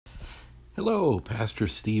Hello, Pastor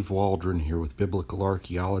Steve Waldron here with Biblical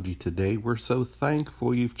Archaeology today. We're so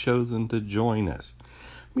thankful you've chosen to join us.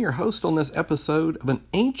 I'm your host on this episode of an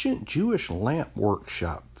ancient Jewish lamp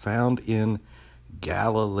workshop found in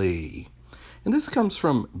Galilee. And this comes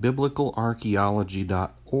from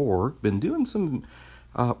biblicalarchaeology.org. Been doing some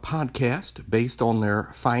podcast based on their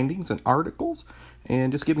findings and articles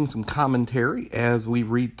and just giving some commentary as we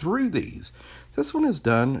read through these. This one is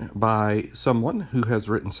done by someone who has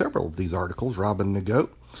written several of these articles, Robin Nagot,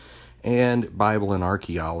 and Bible and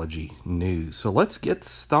Archaeology News. So let's get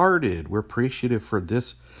started. We're appreciative for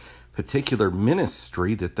this particular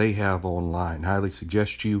ministry that they have online. Highly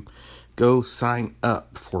suggest you go sign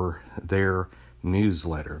up for their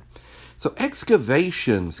newsletter. So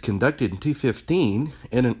excavations conducted in 215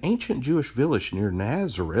 in an ancient Jewish village near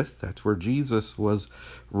Nazareth, that's where Jesus was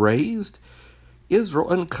raised,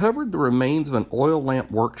 Israel uncovered the remains of an oil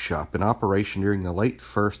lamp workshop in operation during the late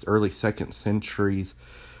 1st, early 2nd centuries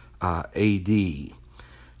A.D.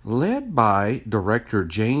 Led by director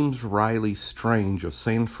James Riley Strange of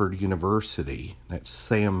Samford University, that's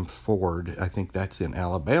Samford, I think that's in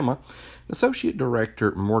Alabama, associate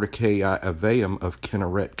director Mordecai Aveam of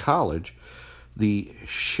Kinneret College, the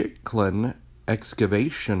Shiklan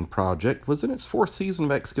excavation project was in its fourth season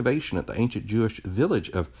of excavation at the ancient Jewish village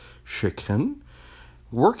of Shechem,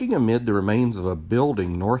 working amid the remains of a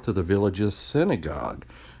building north of the village's synagogue.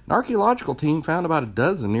 An archaeological team found about a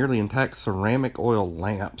dozen nearly intact ceramic oil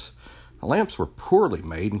lamps. The lamps were poorly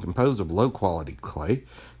made and composed of low-quality clay,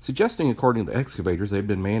 suggesting, according to the excavators, they had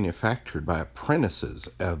been manufactured by apprentices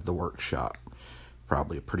of the workshop.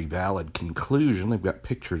 Probably a pretty valid conclusion. They've got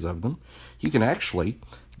pictures of them. You can actually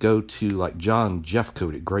go to like John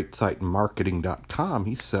Jeffcoat at greatsitemarketing.com.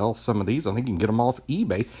 He sells some of these. I think you can get them off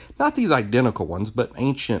eBay. Not these identical ones, but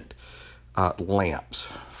ancient lamps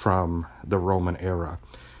from the Roman era.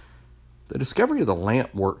 The discovery of the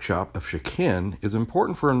lamp workshop of Shechem is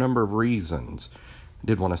important for a number of reasons. I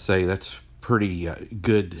did want to say that's pretty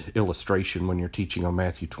good illustration when you're teaching on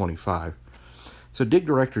Matthew 25. So dig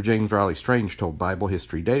director James Riley Strange told Bible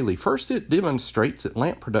History Daily, first it demonstrates that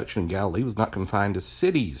lamp production in Galilee was not confined to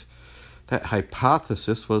cities. That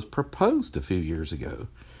hypothesis was proposed a few years ago.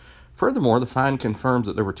 Furthermore, the find confirms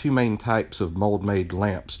that there were two main types of mold-made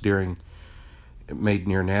lamps made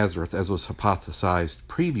near Nazareth, as was hypothesized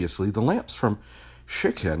previously. The lamps from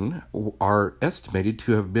Shechem are estimated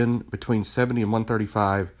to have been between 70 and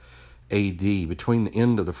 135 A.D., between the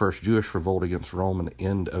end of the first Jewish revolt against Rome and the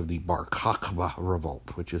end of the Bar Kokhba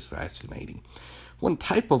revolt, which is fascinating. One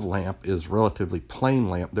type of lamp is relatively plain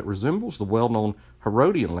lamp that resembles the well-known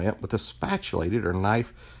Herodian lamp with a spatulated or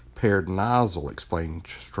knife-paired nozzle, explained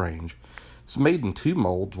Strange. It's made in two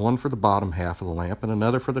molds, one for the bottom half of the lamp and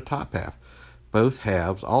another for the top half. Both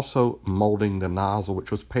halves also molding the nozzle,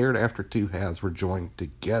 which was paired after two halves were joined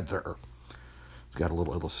together. It's got a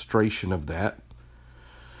little illustration of that.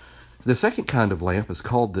 The second kind of lamp is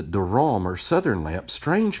called the Dorom, or southern lamp.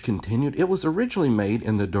 Strange continued, it was originally made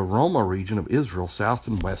in the Doroma region of Israel, south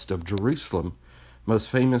and west of Jerusalem. Most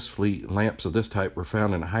famously, lamps of this type were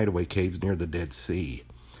found in hideaway caves near the Dead Sea.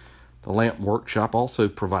 The lamp workshop also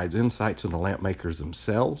provides insights into lamp makers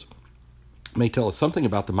themselves. It may tell us something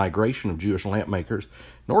about the migration of Jewish lamp makers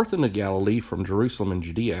north into Galilee from Jerusalem and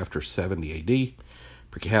Judea after 70 A.D.,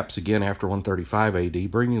 perhaps again after 135 A.D.,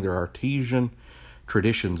 bringing their artisan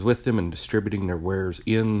traditions with them and distributing their wares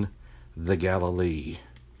in the Galilee.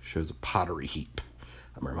 Shows a pottery heap.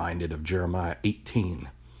 I'm reminded of Jeremiah 18.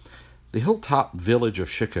 The hilltop village of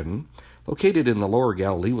Shechem, located in the lower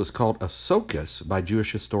Galilee, was called Asochus by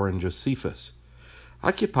Jewish historian Josephus.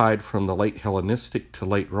 Occupied from the late Hellenistic to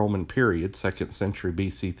late Roman period, 2nd century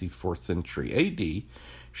BC to 4th century AD,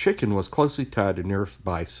 Shechem was closely tied to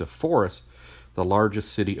nearby Sepphoris, the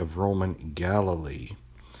largest city of Roman Galilee.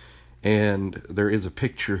 And there is a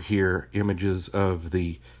picture here, images of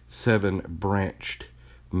the 7-branched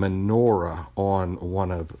menorah on one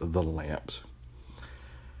of the lamps.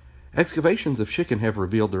 Excavations of Shechem have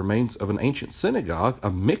revealed the remains of an ancient synagogue, a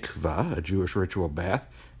mikvah, a Jewish ritual bath,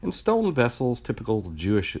 and stone vessels typical of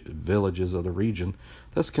Jewish villages of the region,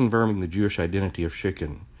 thus confirming the Jewish identity of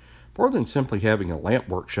Shechem. More than simply having a lamp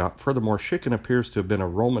workshop, furthermore, Shechem appears to have been a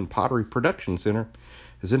Roman pottery production center,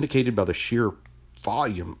 as indicated by the sheer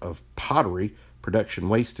volume of pottery, production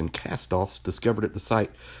waste, and cast-offs discovered at the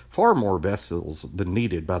site, far more vessels than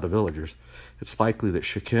needed by the villagers. It's likely that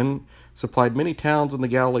Shechem supplied many towns in the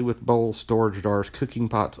Galilee with bowls, storage jars, cooking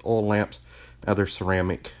pots, oil lamps, and other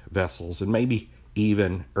ceramic vessels, and maybe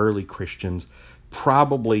even early Christians.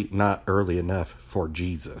 Probably not early enough for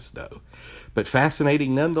Jesus, though. But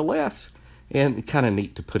fascinating nonetheless. And kind of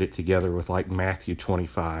neat to put it together with like Matthew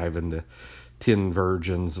 25 and the 10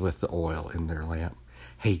 virgins with the oil in their lamp.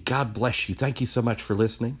 Hey, God bless you. Thank you so much for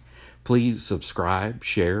listening. Please subscribe,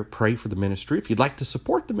 share, pray for the ministry. If you'd like to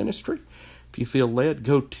support the ministry, if you feel led,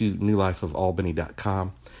 go to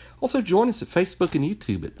newlifeofalbany.com. Also, join us at Facebook and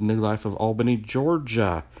YouTube at New Life of Albany,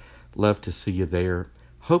 Georgia. Love to see you there.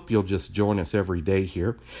 Hope you'll just join us every day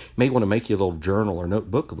here. You may want to make you a little journal or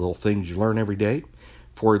notebook of little things you learn every day.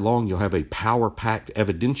 Before long, you'll have a power-packed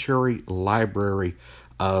evidentiary library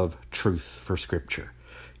of truth for Scripture.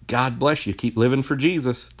 God bless you. Keep living for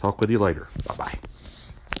Jesus. Talk with you later. Bye-bye.